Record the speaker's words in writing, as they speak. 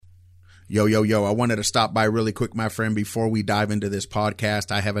Yo, I wanted to stop by really quick, my friend, before we dive into this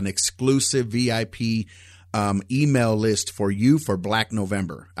podcast. I have an exclusive VIP email list for you for Black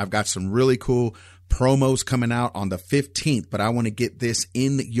November. I've got some really cool promos coming out on the 15th, but I want to get this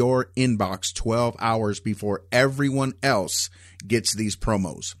in your inbox 12 hours before everyone else gets these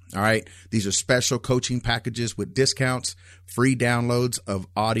promos. All right. These are special coaching packages with discounts, free downloads of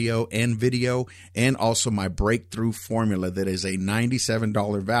audio and video, and also my breakthrough formula that is a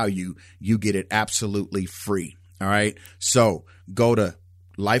 $97 value. You get it absolutely free. All right. So go to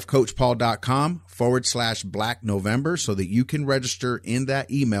lifecoachpaul.com/Black November so that you can register in that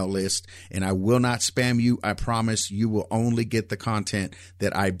email list, and I will not spam you. I promise you will only get the content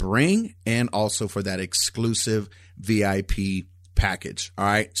that I bring, and also for that exclusive VIP package. All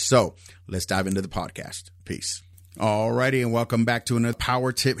right. So let's dive into the podcast. Peace. All righty. And welcome back to another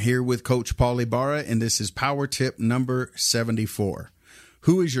power tip here with Coach Paul Ibarra. And this is power tip number 74.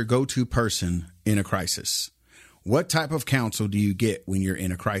 Who is your go-to person in a crisis? What type of counsel do you get when you're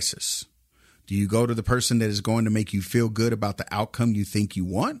in a crisis? Do you go to the person that is going to make you feel good about the outcome you think you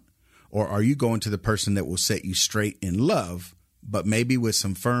want? Or are you going to the person that will set you straight in love, but maybe with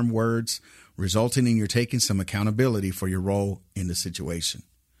some firm words, resulting in you taking some accountability for your role in the situation?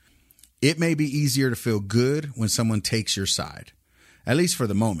 It may be easier to feel good when someone takes your side, at least for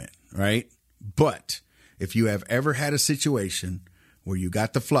the moment, right? But if you have ever had a situation where you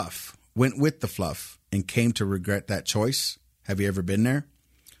got the fluff, went with the fluff, and came to regret that choice, have you ever been there?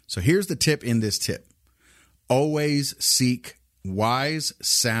 So here's the tip in this tip. Always seek wise,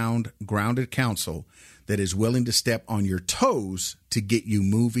 sound, grounded counsel that is willing to step on your toes to get you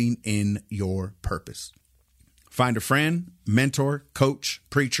moving in your purpose. Find a friend, mentor, coach,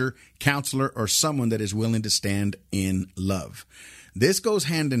 preacher, counselor, or someone that is willing to stand in love. This goes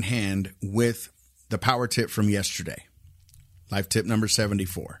hand in hand with the power tip from yesterday, life tip number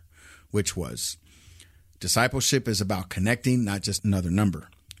 74, which was discipleship is about connecting, not just another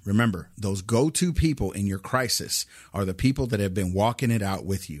number. Remember, those go-to people in your crisis are the people that have been walking it out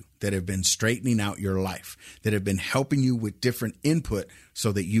with you, that have been straightening out your life, that have been helping you with different input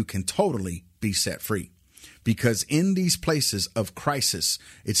so that you can totally be set free. Because in these places of crisis,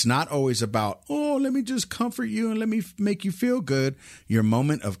 it's not always about, oh, let me just comfort you and let me make you feel good. Your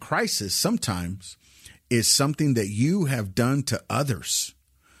moment of crisis sometimes is something that you have done to others.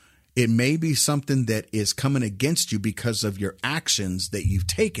 It may be something that is coming against you because of your actions that you've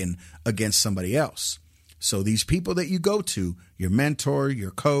taken against somebody else. So these people that you go to, your mentor,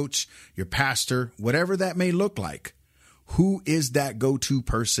 your coach, your pastor, whatever that may look like, who is that go-to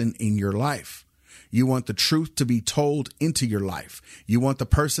person in your life? You want the truth to be told into your life. You want the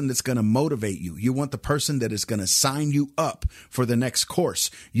person that's going to motivate you. You want the person that is going to sign you up for the next course.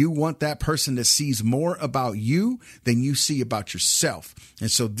 You want that person that sees more about you than you see about yourself.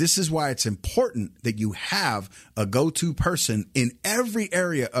 And so this is why it's important that you have a go-to person in every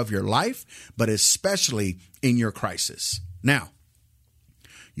area of your life, but especially in your crisis. Now,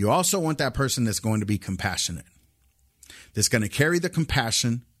 you also want that person that's going to be compassionate, that's going to carry the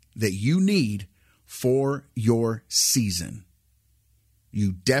compassion that you need for your season.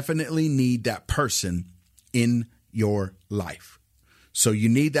 You definitely need that person in your life. So you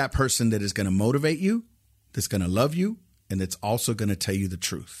need that person that is going to motivate you, that's going to love you, and that's also going to tell you the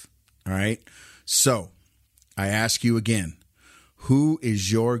truth. All right. So I ask you again, who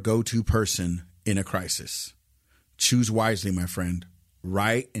is your go-to person in a crisis? Choose wisely, my friend.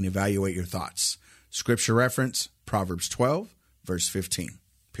 Write and evaluate your thoughts. Scripture reference, Proverbs 12, verse 15.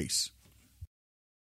 Peace.